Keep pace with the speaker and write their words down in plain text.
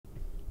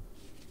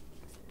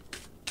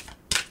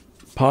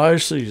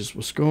Pisces,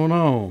 what's going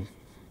on?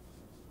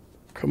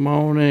 Come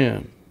on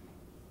in.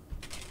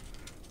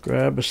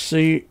 Grab a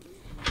seat.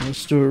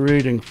 Let's do a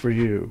reading for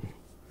you.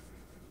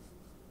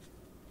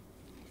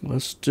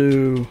 Let's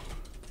do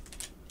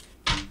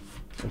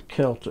a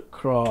Celtic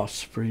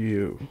cross for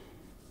you.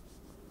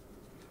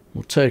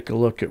 We'll take a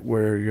look at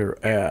where you're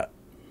at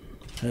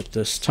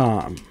this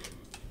time.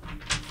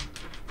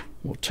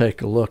 We'll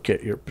take a look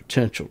at your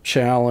potential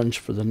challenge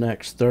for the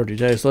next 30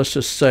 days. Let's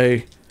just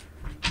say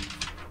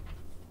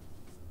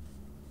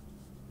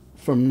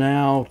from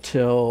now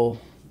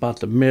till about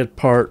the mid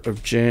part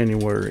of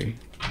January.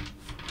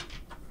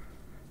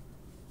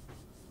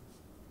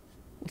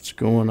 What's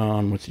going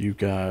on with you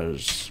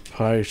guys,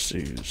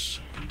 Pisces?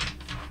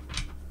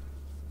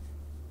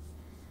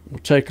 We'll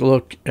take a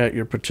look at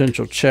your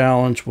potential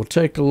challenge. We'll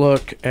take a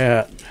look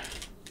at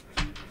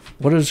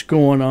what is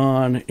going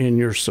on in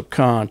your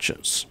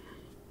subconscious.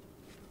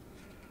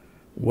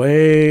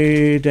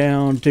 Way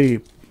down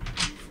deep.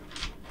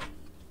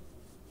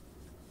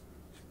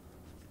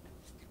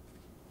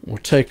 We'll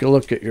take a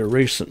look at your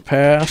recent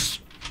past.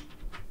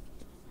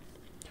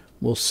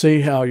 We'll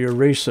see how your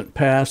recent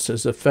past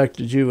has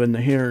affected you in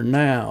the here and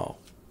now.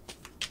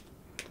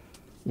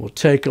 We'll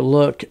take a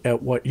look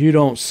at what you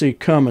don't see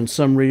coming.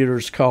 Some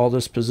readers call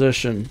this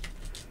position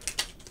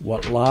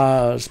what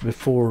lies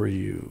before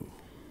you.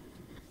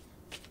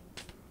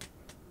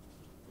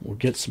 We'll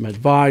get some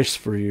advice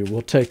for you.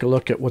 We'll take a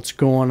look at what's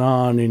going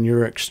on in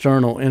your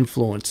external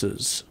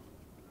influences.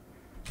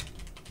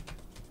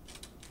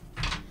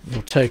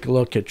 We'll take a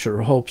look at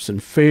your hopes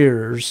and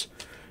fears,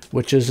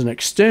 which is an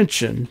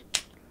extension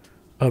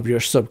of your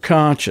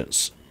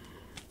subconscious.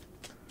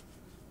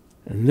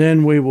 And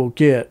then we will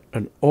get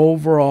an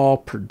overall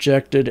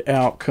projected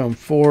outcome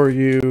for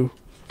you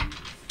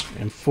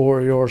and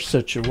for your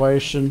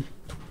situation.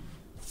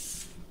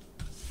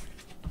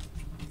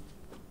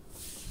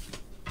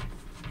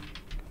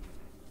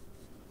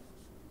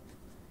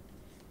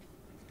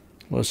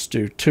 Let's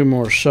do 2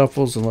 more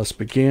shuffles and let's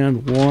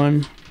begin.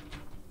 1.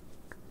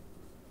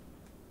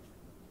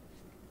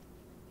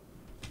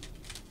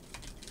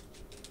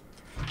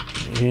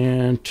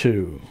 And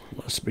 2.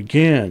 Let's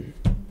begin.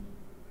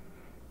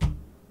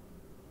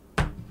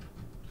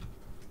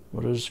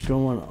 What is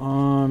going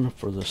on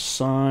for the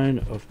sign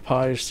of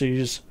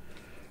Pisces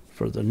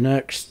for the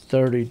next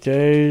 30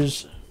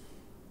 days?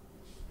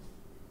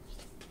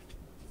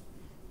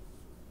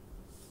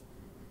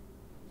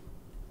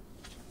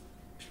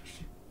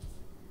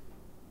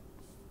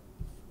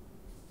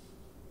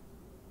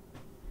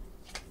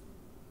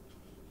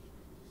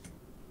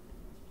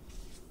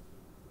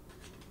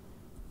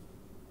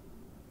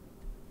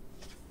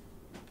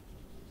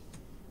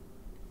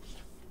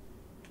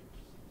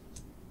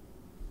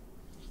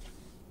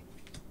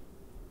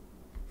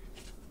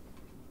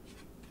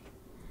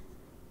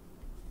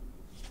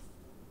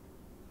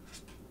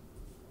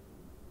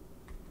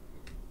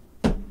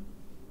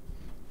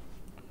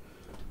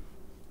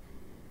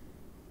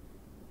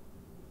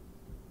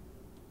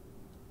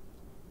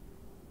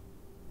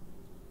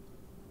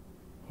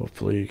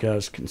 Hopefully you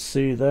guys can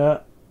see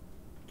that.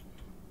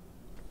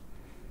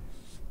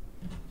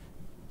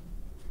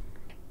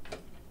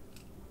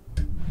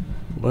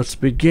 Let's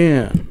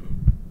begin.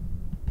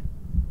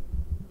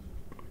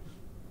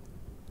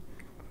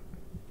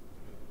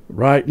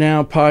 Right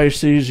now,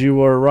 Pisces, you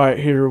are right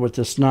here with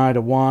this Knight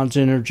of Wands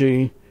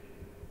energy.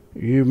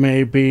 You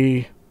may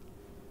be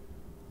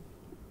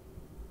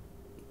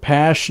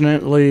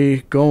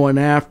passionately going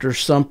after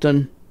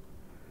something,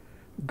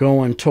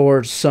 going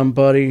towards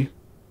somebody.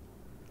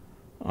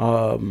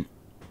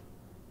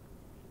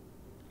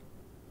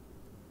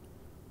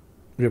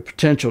 Your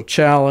potential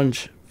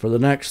challenge for the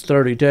next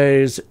 30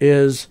 days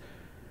is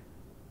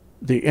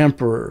the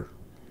Emperor.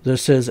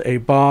 This is a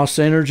boss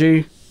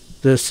energy.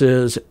 This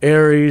is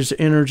Aries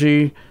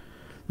energy.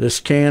 This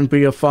can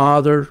be a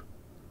father.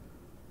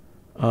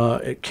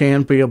 It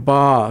can be a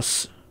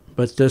boss.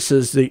 But this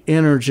is the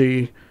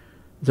energy.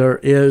 There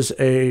is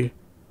a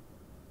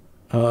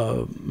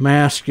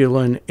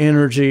masculine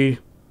energy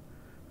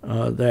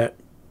that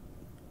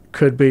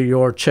could be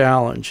your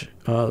challenge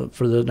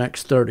for the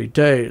next 30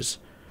 days.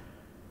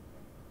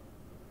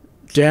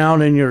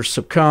 Down in your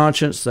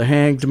subconscious, the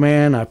Hanged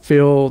Man, I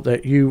feel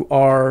that you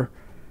are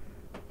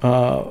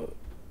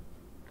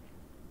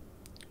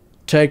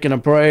taking a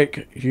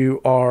break.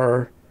 You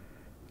are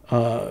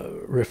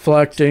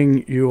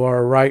reflecting. You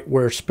are right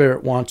where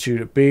Spirit wants you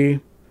to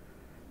be.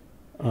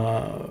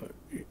 And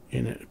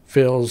it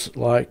feels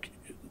like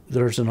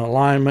there's an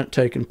alignment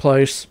taking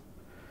place.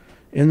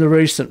 In the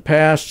recent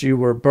past, you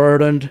were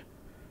burdened.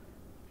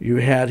 You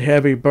had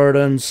heavy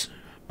burdens.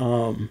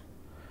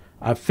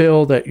 I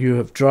feel that you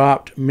have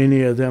dropped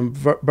many of them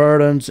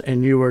burdens,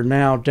 and you are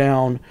now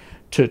down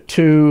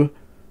to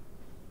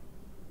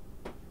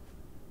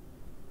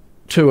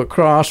a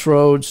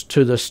crossroads,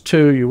 to this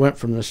 2. You went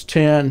from this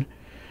 10,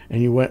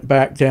 and you went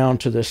back down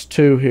to this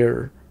 2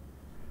 here.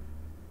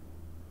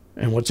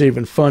 And what's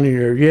even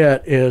funnier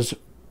yet is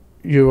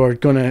you are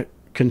going to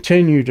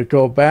continue to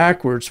go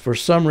backwards. For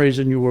some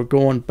reason, you were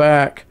going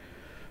back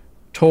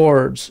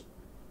towards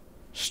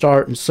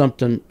starting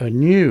something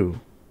anew.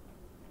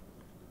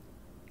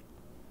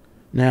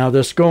 Now,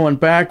 this going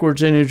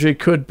backwards energy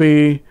could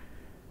be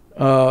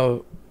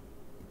part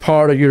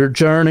of your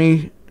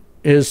journey,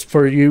 is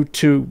for you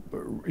to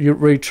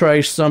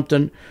retrace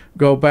something,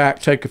 go back,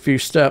 take a few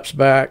steps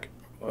back,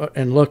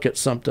 and look at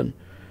something.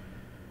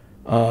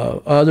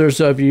 Others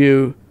of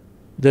you,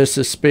 this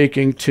is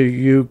speaking to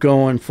you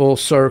going full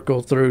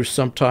circle through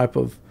some type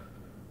of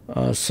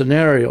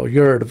scenario.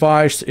 Your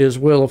advice is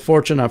Wheel of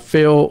Fortune. I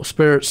feel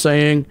Spirit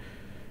saying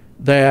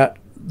that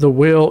the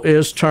wheel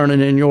is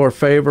turning in your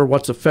favor.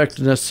 What's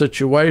affecting this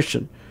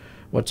situation?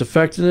 What's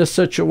affecting this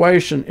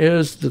situation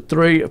is the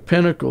Three of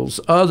Pentacles,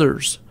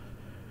 others,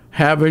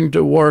 having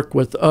to work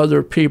with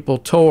other people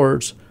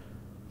towards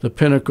the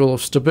pinnacle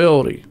of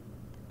stability.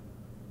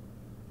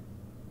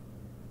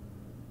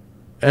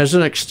 As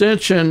an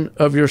extension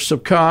of your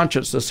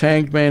subconscious, this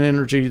Hanged Man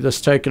energy that's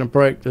taking a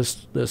break,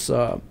 this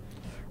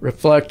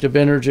reflective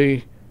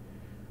energy,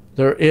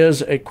 there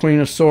is a Queen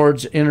of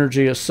Swords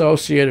energy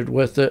associated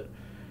with it.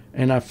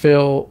 And I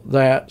feel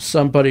that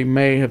somebody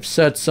may have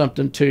said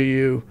something to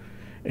you,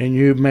 and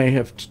you may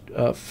have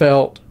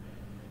felt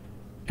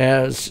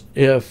as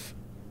if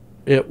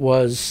it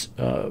was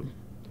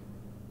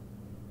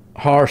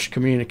harsh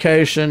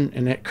communication,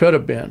 and it could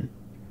have been.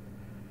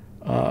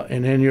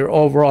 And in your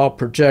overall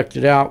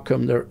projected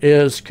outcome, there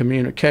is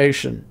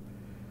communication,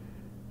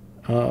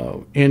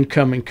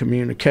 incoming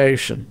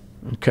communication,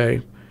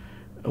 okay,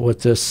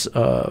 with this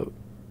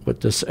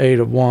Eight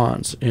of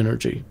Wands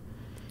energy.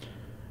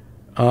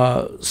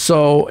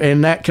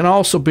 And that can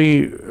also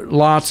be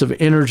lots of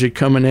energy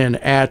coming in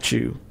at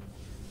you.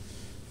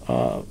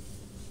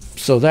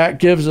 So that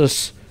gives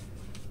us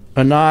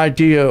an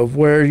idea of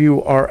where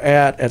you are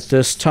at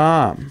this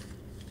time.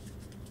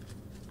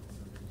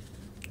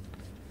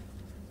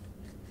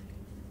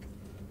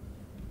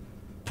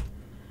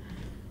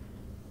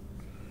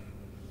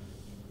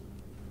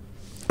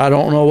 I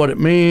don't know what it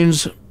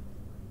means,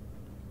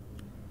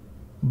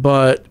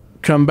 but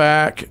come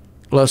back.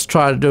 Let's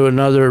try to do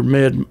another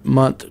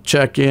mid-month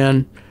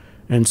check-in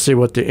and see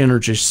what the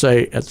energies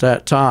say at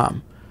that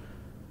time.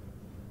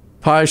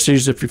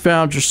 Pisces, if you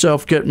found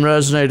yourself getting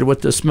resonated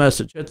with this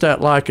message, hit that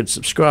like and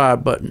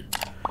subscribe button.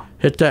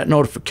 Hit that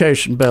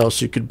notification bell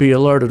so you could be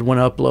alerted when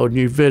I upload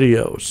new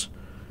videos.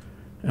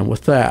 And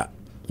with that,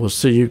 we'll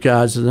see you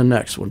guys in the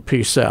next one.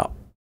 Peace out.